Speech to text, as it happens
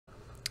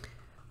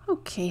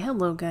Okay,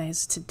 hello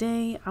guys.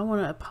 Today I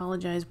want to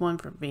apologize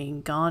for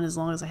being gone as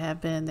long as I have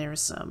been.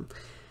 There's some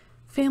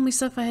family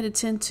stuff I had to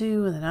tend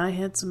to, and then I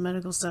had some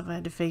medical stuff I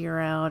had to figure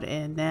out,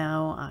 and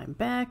now I'm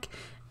back.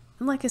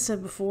 And like I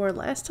said before,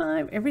 last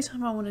time, every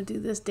time I want to do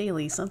this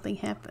daily, something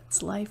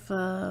happens. Life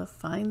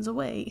finds a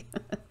way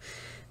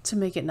to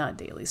make it not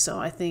daily. So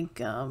I think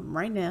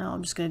right now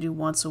I'm just going to do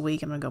once a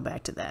week. I'm going to go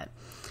back to that.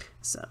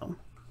 So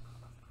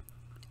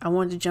I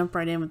wanted to jump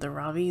right in with the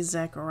Ravi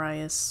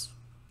Zacharias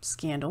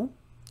scandal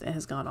that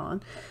has gone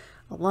on.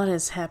 A lot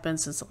has happened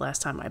since the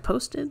last time I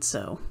posted,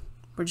 so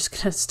we're just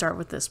going to start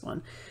with this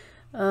one.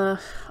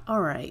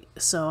 Alright,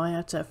 so I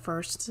have to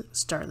first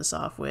start this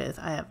off with,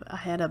 I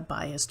had a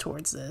bias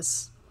towards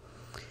this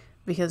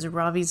because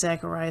Ravi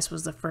Zacharias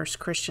was the first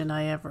Christian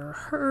I ever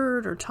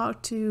heard or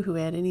talked to who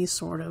had any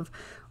sort of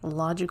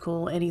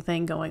logical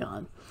anything going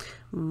on.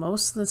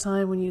 Most of the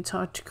time when you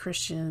talk to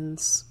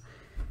Christians,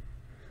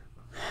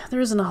 there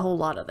isn't a whole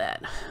lot of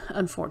that,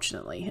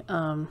 unfortunately.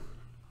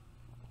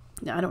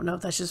 I don't know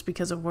if that's just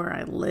because of where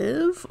I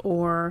live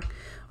or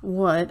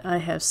what. I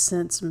have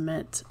since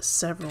met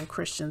several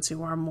Christians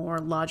who are more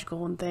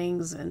logical in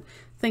things and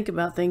think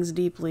about things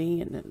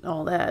deeply and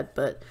all that.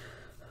 But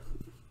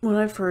when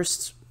I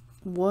first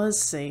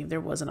was saved, there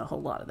wasn't a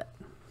whole lot of that.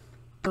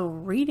 So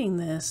reading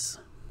this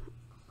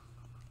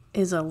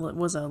was a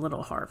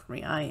little hard for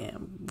me. I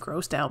am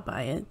grossed out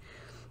by it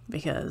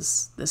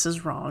because this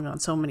is wrong on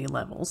so many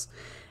levels.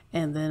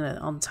 And then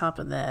on top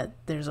of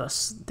that,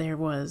 there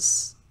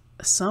was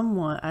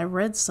someone, I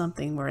read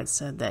something where it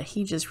said that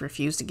he just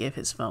refused to give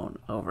his phone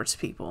over to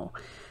people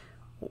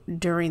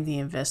during the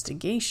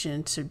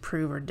investigation to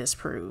prove or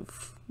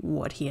disprove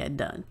what he had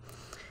done.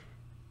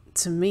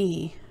 To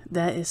me,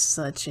 that is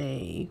such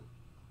a...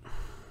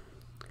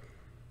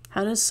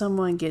 How does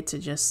someone get to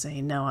just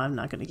say, no, I'm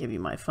not going to give you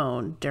my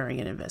phone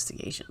during an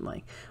investigation?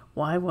 Like,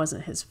 why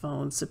wasn't his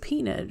phone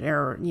subpoenaed?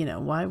 Or,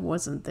 why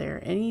wasn't there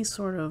any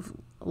sort of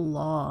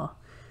law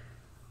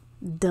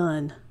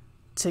done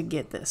to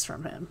get this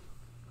from him?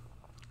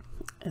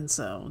 And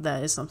so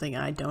that is something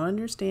I don't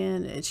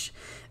understand. It's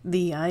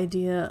the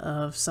idea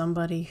of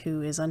somebody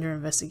who is under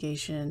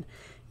investigation,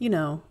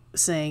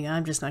 saying,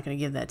 I'm just not going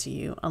to give that to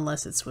you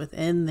unless it's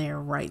within their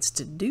rights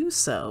to do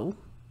so.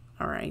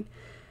 All right.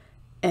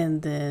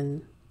 And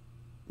then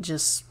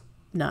just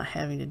not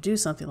having to do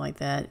something like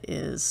that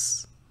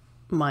is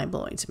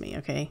mind-blowing to me.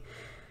 Okay.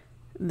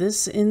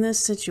 In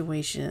this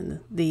situation,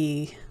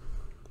 the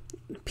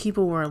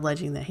people were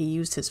alleging that he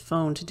used his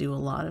phone to do a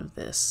lot of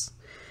this.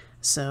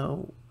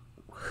 So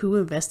who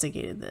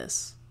investigated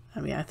this? I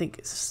mean, I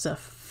think stuff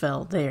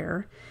fell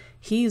there.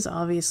 He's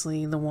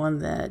obviously the one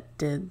that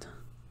did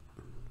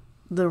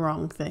the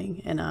wrong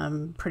thing, and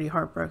I'm pretty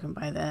heartbroken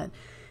by that.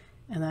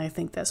 And I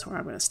think that's where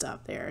I'm going to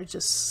stop there.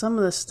 Just some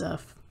of the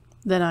stuff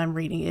that I'm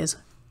reading is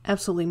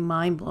absolutely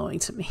mind-blowing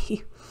to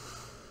me.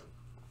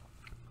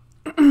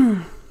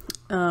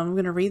 I'm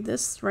going to read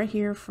this right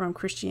here from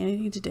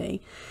Christianity Today.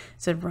 It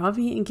said,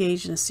 Ravi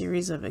engaged in a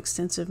series of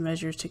extensive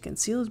measures to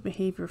conceal his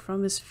behavior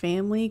from his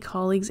family,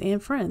 colleagues,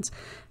 and friends.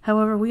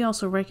 However, we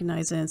also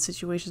recognize that in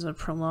situations of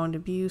prolonged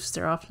abuse,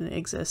 there often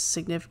exists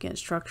significant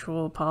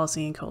structural,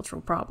 policy, and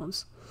cultural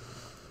problems.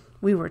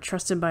 We were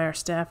trusted by our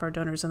staff, our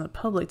donors, and the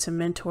public to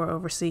mentor,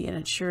 oversee, and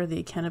ensure the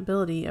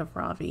accountability of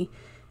Ravi,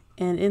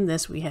 and in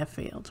this we have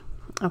failed.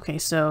 Okay,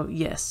 so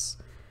yes,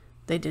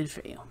 they did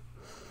fail.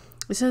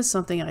 This is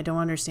something I don't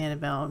understand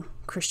about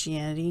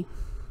Christianity,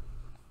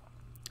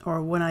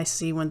 or when I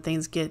see when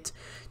things get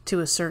to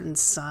a certain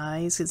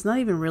size. It's not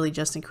even really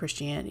just in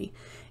Christianity.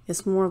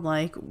 It's more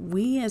like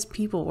we as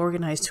people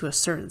organize to a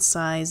certain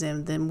size,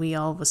 and then we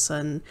all of a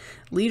sudden,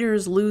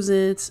 leaders lose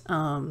it.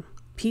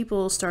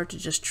 People start to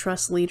just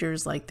trust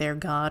leaders like they're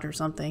God or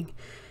something.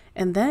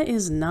 And that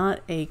is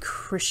not a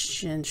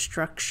Christian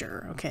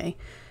structure, okay?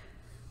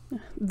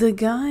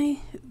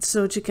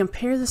 So to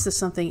compare this to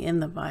something in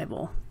the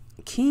Bible,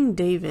 King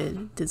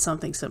David did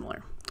something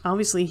similar.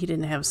 Obviously, he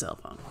didn't have a cell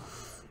phone.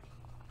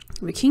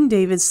 But King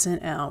David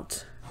sent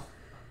out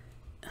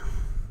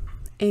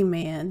a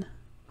man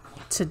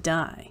to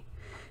die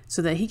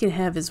so that he could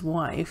have his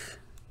wife,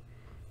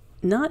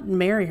 not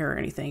marry her or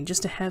anything,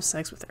 just to have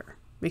sex with her,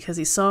 because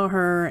he saw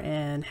her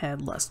and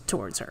had lust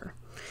towards her.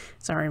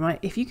 Sorry,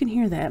 if you can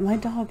hear that, my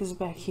dog is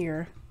back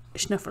here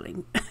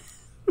snuffling.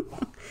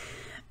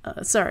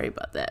 Sorry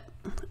about that.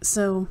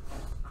 So,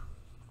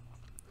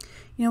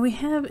 we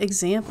have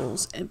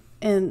examples,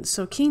 and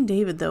so King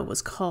David, though,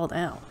 was called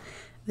out.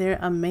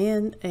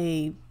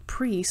 A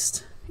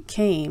priest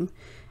came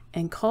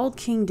and called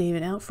King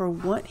David out for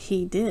what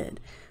he did.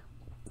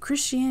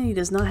 Christianity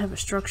does not have a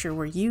structure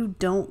where you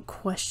don't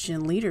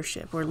question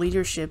leadership, where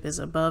leadership is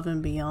above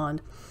and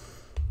beyond,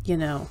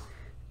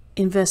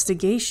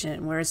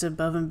 investigation, where it's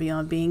above and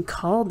beyond being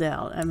called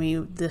out. I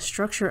mean, the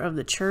structure of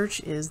the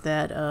church is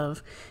that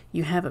of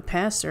you have a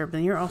pastor, but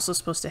then you're also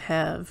supposed to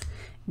have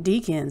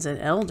deacons and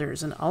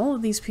elders, and all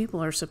of these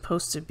people are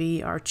supposed to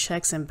be our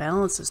checks and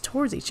balances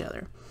towards each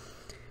other.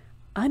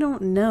 I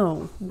don't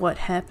know what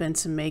happened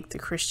to make the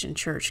Christian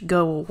church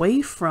go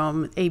away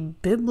from a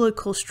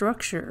biblical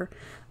structure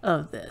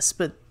of this,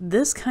 but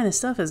this kind of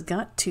stuff has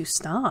got to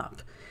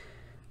stop.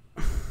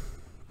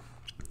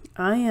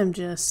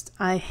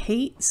 I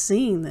hate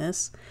seeing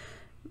this,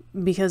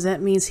 because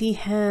that means he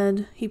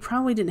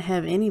probably didn't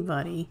have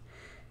anybody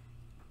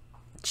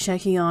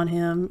checking on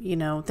him,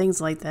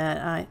 things like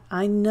that.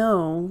 I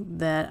know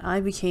that I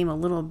became a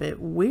little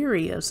bit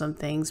weary of some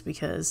things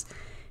because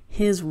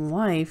his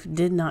wife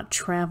did not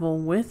travel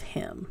with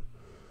him.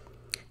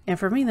 And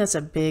for me, that's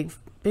a big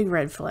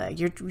red flag.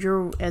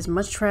 You're as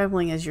much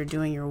traveling as you're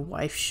doing, your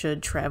wife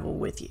should travel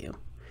with you.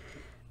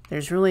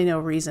 There's really no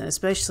reason,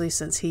 especially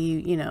since he,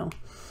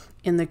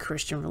 in the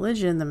Christian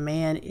religion, the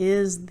man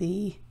is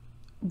the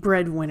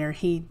breadwinner.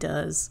 He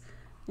does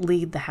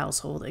lead the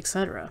household,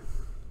 etc.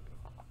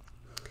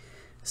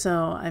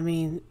 So, I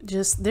mean,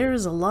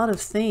 there's a lot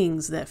of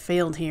things that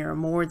failed here,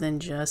 more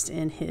than just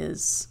in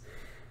his,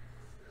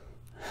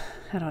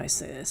 how do I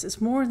say this? It's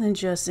more than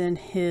just in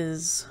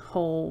his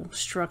whole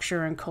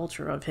structure and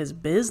culture of his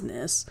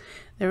business.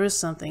 There was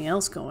something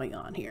else going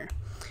on here.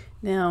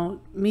 Now,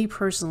 me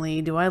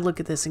personally, do I look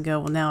at this and go,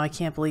 well, now I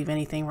can't believe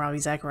anything Ravi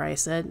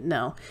Zacharias said?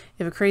 No.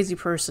 If a crazy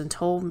person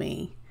told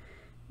me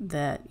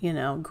that,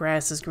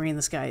 grass is green,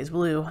 the sky is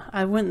blue,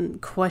 I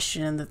wouldn't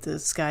question that the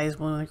sky is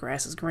blue and the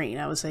grass is green.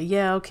 I would say,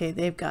 yeah, okay,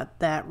 they've got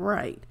that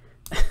right.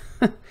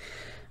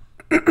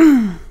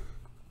 The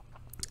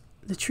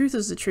truth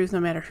is the truth no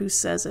matter who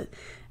says it.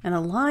 And a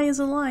lie is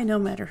a lie no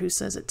matter who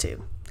says it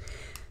too.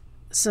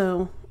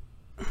 So,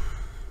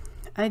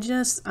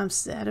 I'm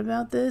sad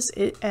about this.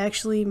 It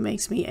actually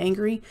makes me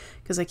angry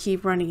because I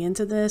keep running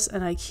into this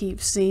and I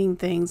keep seeing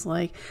things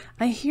like,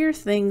 I hear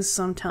things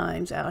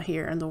sometimes out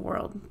here in the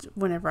world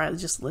whenever I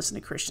just listen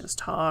to Christians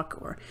talk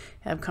or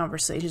have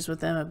conversations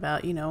with them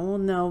about, well,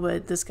 no,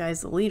 but this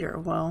guy's the leader.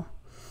 Well,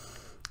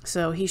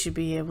 so he should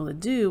be able to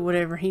do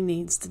whatever he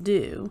needs to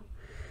do.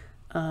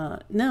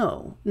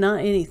 No, not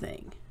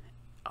anything.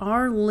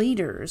 Our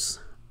leaders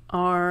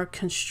are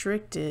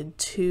constricted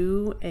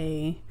to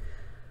a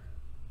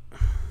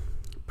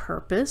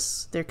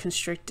purpose. They're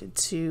constricted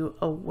to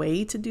a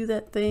way to do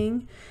that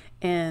thing.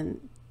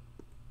 And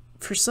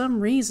for some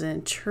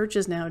reason,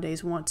 churches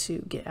nowadays want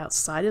to get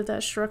outside of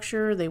that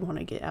structure. They want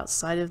to get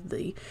outside of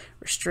the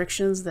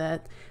restrictions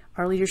that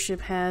our leadership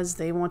has.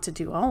 They want to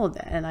do all of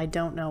that, and I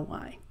don't know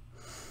why.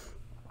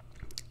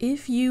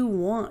 If you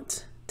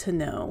want to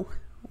know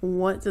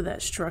what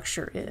that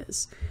structure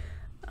is,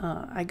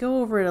 I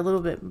go over it a little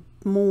bit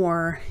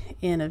more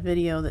in a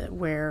video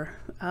where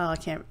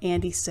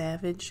Andy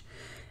Savage,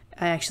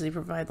 I actually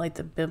provide like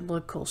the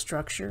biblical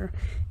structure,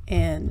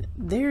 and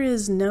there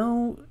is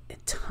no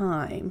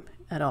time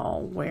at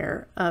all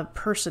where a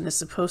person is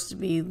supposed to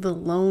be the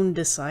lone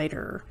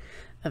decider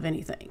of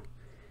anything.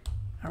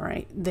 All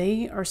right,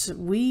 the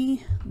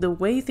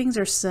way things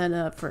are set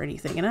up for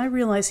anything, and I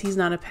realize he's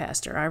not a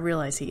pastor. I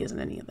realize he isn't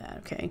any of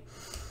that, okay?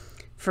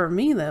 For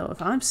me, though,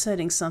 if I'm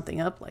setting something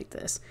up like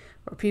this,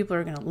 where people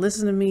are going to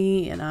listen to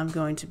me and I'm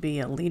going to be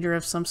a leader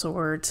of some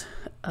sort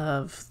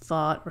of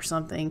thought or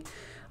something,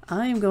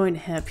 I am going to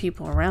have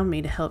people around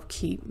me to help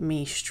keep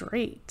me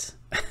straight.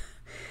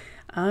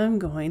 I'm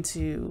going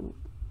to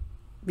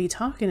be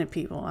talking to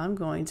people. I'm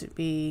going to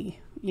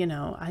be,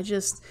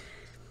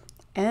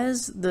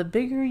 as the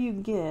bigger you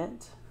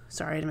get,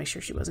 sorry, to make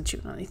sure she wasn't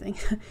chewing on anything,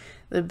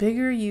 the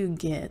bigger you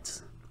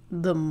get,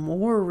 the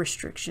more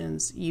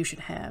restrictions you should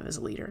have as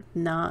a leader.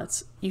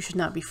 You should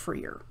not be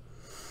freer.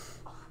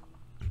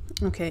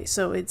 Okay,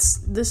 so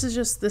this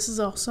is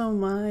also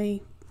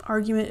my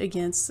argument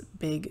against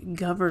big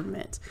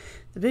government.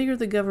 The bigger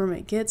the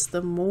government gets,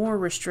 the more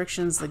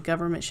restrictions the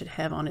government should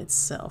have on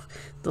itself.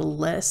 The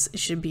less it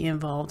should be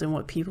involved in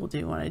what people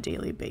do on a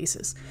daily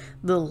basis.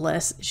 The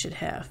less it should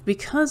have.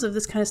 Because of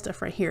this kind of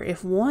stuff right here,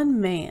 if one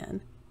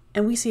man,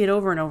 and we see it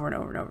over and over and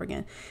over and over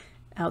again,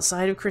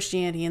 outside of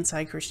Christianity,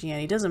 inside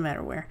Christianity, doesn't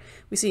matter where,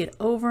 we see it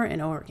over and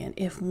over again.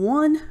 If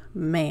one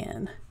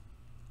man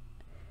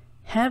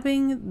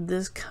having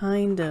this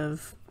kind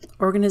of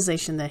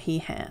organization that he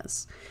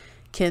has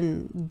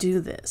can do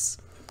this,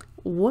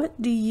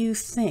 what do you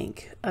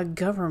think a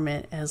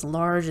government as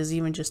large as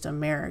even just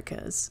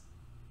America's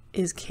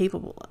is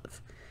capable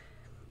of?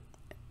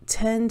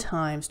 10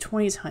 times,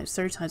 20 times,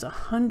 30 times,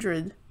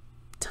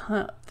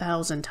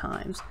 100,000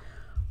 times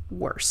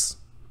worse.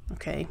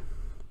 Okay?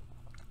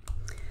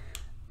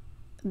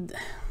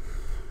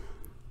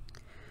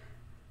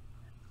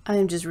 I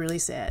am just really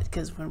sad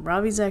because when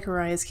Ravi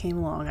Zacharias came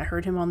along, I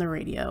heard him on the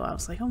radio. I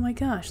was like, oh my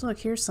gosh, look,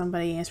 here's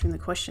somebody answering the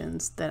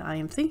questions that I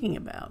am thinking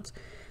about.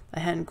 I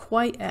hadn't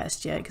quite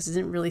asked yet because it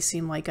didn't really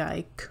seem like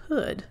I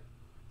could,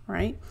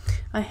 right?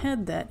 I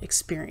had that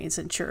experience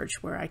in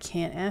church where I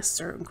can't ask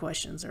certain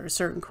questions, or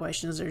certain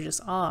questions are just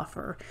off,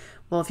 or,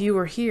 well, if you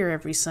were here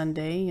every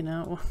Sunday,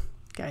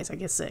 guys, I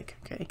get sick,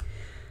 okay?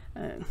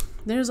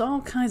 There's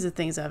all kinds of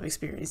things I've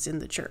experienced in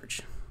the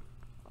church.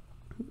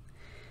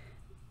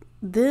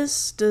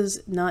 This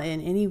does not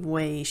in any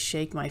way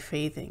shake my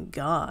faith in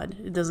God.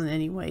 It doesn't in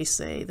any way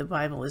say the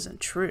Bible isn't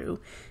true.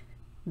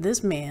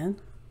 This man,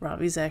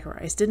 Ravi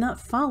Zacharias, did not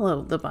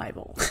follow the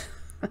Bible.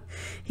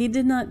 He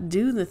did not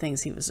do the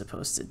things he was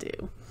supposed to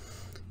do.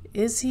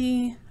 Is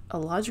he a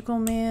logical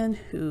man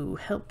who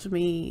helped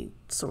me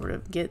sort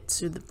of get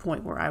to the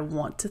point where I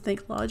want to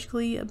think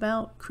logically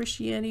about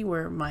Christianity,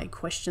 where my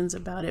questions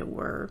about it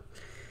were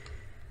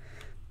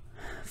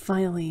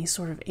finally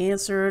sort of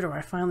answered, or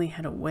I finally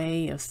had a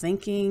way of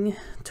thinking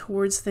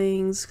towards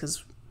things?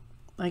 Because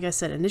like I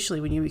said,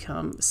 initially when you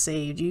become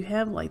saved, you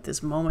have like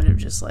this moment of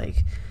just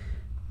like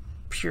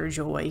pure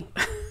joy.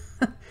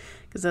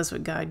 Because that's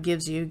what God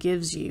gives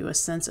you a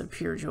sense of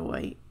pure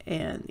joy.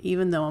 And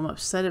even though I'm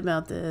upset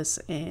about this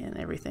and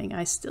everything,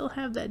 I still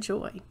have that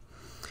joy.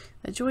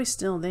 That joy's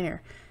still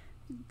there.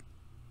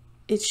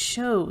 It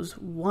shows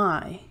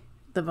why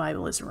the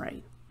Bible is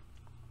right.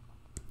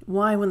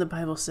 Why, when the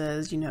Bible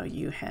says,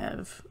 you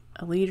have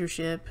a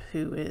leadership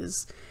who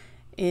is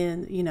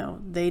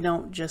they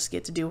don't just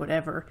get to do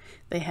whatever.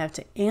 They have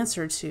to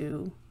answer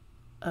to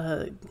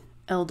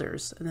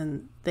elders, and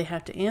then they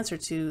have to answer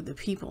to the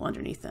people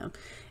underneath them.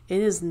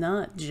 It is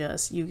not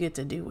just you get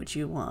to do what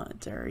you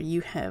want, or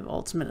you have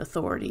ultimate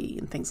authority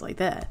and things like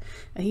that.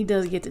 And he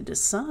does get to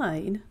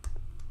decide,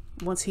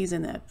 once he's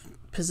in that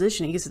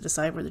position, he gets to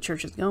decide where the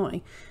church is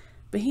going.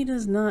 But he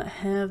does not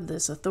have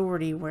this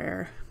authority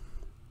where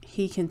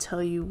he can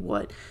tell you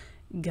what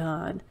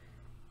God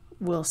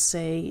will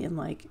say in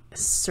like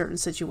certain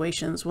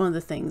situations. One of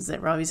the things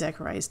that Ravi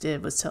Zacharias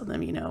did was tell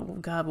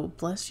them, God will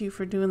bless you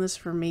for doing this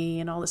for me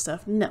and all this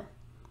stuff. No.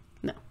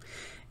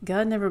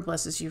 God never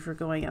blesses you for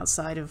going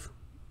outside of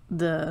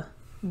the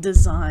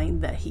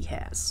design that he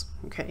has.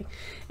 Okay.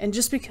 And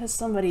just because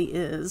somebody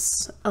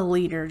is a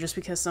leader, just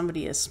because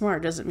somebody is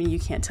smart, doesn't mean you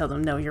can't tell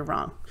them, no, you're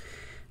wrong.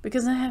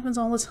 Because that happens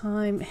all the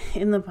time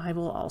in the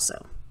Bible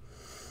also.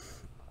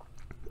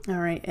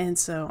 All right, and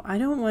so I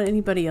don't want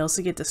anybody else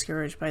to get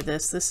discouraged by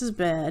this. This is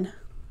bad.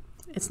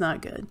 It's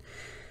not good.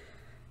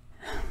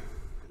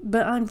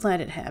 But I'm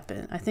glad it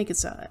happened. I think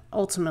it's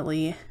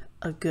ultimately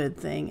a good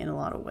thing in a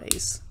lot of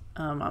ways.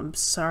 I'm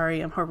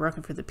sorry. I'm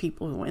heartbroken for the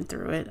people who went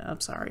through it.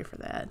 I'm sorry for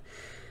that.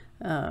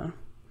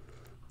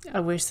 I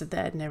wish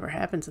that never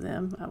happened to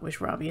them. I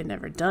wish Robbie had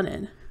never done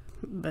it.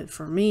 But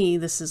for me,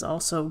 this is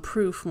also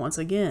proof, once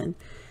again,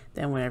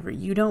 that whenever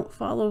you don't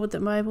follow what the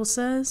Bible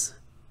says,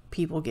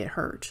 people get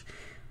hurt.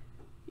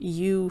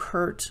 You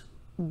hurt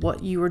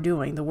what you were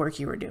doing, the work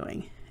you were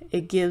doing.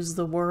 It gives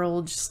the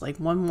world just like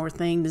one more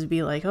thing to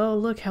be like, oh,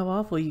 look how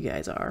awful you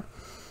guys are.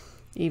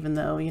 Even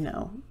though,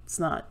 it's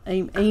not,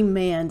 a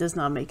man does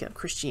not make up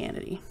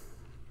Christianity.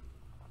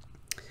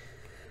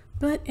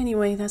 But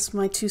anyway, that's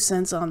my 2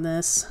 cents on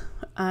this.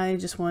 I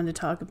just wanted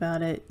to talk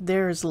about it.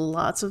 There's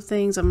lots of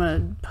things. I'm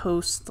going to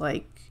post,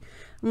 I'm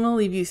going to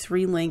leave you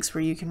 3 links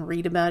where you can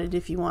read about it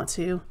if you want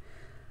to.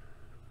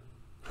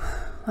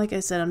 Like I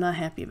said, I'm not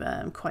happy about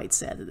it. I'm quite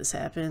sad that this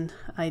happened.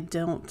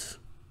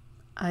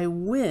 I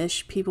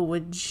wish people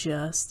would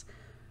just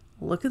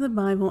look at the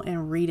Bible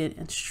and read it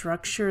and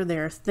structure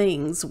their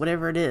things,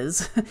 whatever it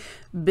is,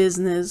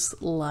 business,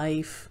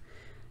 life,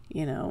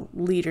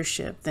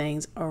 leadership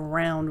things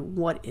around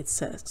what it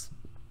says.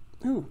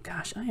 Oh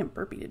gosh, I am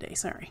burpy today.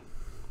 Sorry.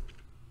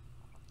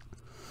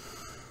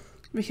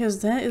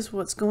 Because that is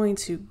what's going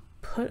to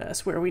put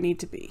us where we need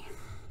to be.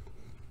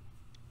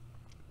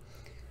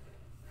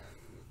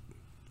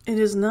 It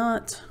is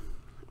not,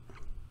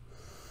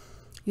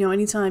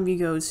 anytime you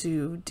go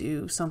to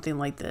do something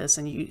like this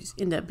and you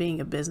end up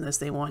being a business,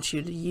 they want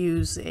you to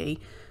use a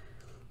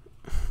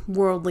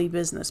worldly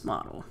business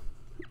model.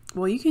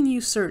 Well, you can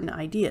use certain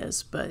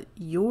ideas, but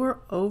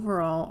your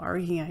overall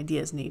arguing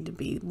ideas need to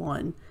be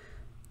one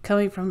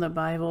coming from the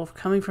Bible,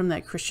 coming from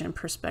that Christian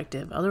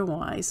perspective.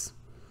 Otherwise,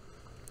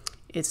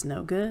 it's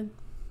no good.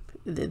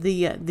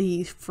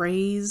 The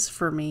phrase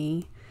for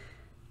me,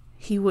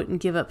 he wouldn't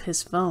give up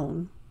his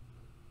phone.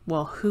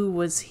 Well, who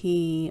was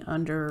he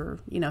under,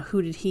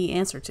 who did he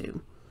answer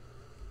to?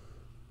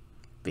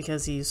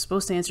 Because he's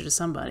supposed to answer to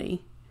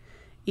somebody.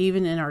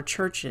 Even in our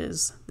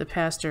churches, the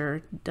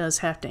pastor does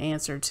have to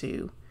answer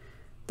to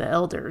the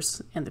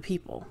elders and the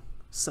people.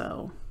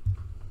 So,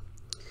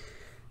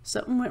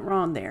 something went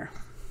wrong there.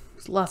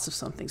 Lots of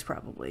somethings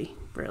probably,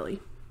 really.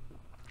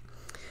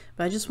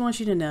 But I just want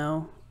you to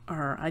know,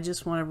 or I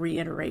just want to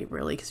reiterate,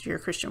 really, because if you're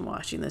a Christian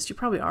watching this, you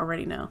probably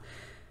already know.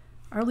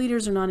 Our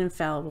leaders are not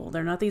infallible.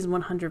 They're not these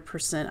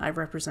 100% I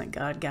represent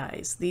God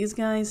guys. These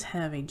guys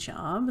have a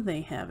job.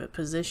 They have a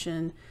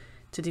position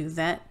to do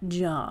that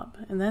job.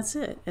 And that's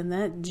it. And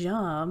that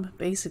job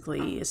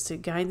basically is to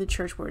guide the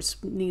church where it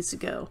needs to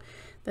go.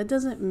 That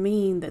doesn't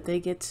mean that they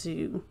get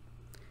to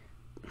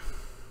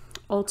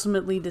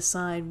ultimately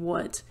decide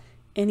what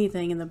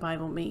anything in the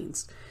Bible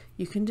means.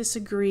 You can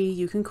disagree.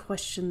 You can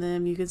question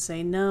them. You can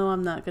say, no,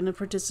 I'm not going to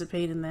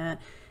participate in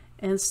that.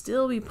 And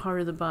still be part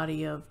of the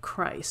body of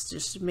Christ.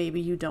 Just maybe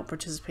you don't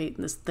participate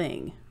in this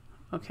thing.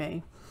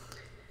 Okay?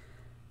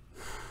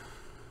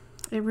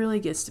 It really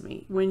gets to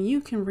me. When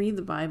you can read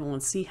the Bible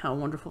and see how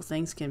wonderful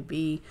things can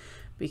be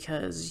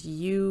because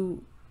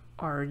you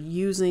are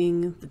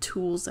using the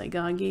tools that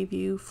God gave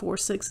you for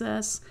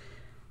success,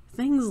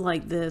 things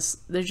like this,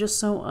 they're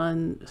just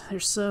they're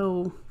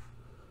so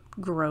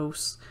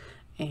gross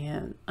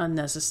and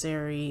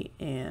unnecessary,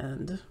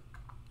 and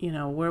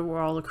where were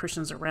all the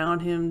Christians around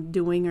him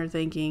doing or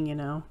thinking?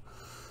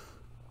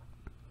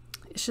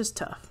 It's just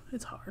tough.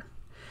 It's hard.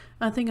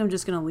 I think I'm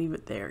just gonna leave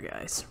it there,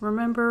 guys.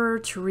 Remember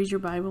to read your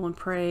Bible and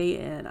pray,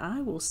 and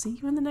I will see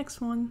you in the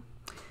next one.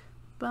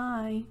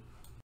 Bye.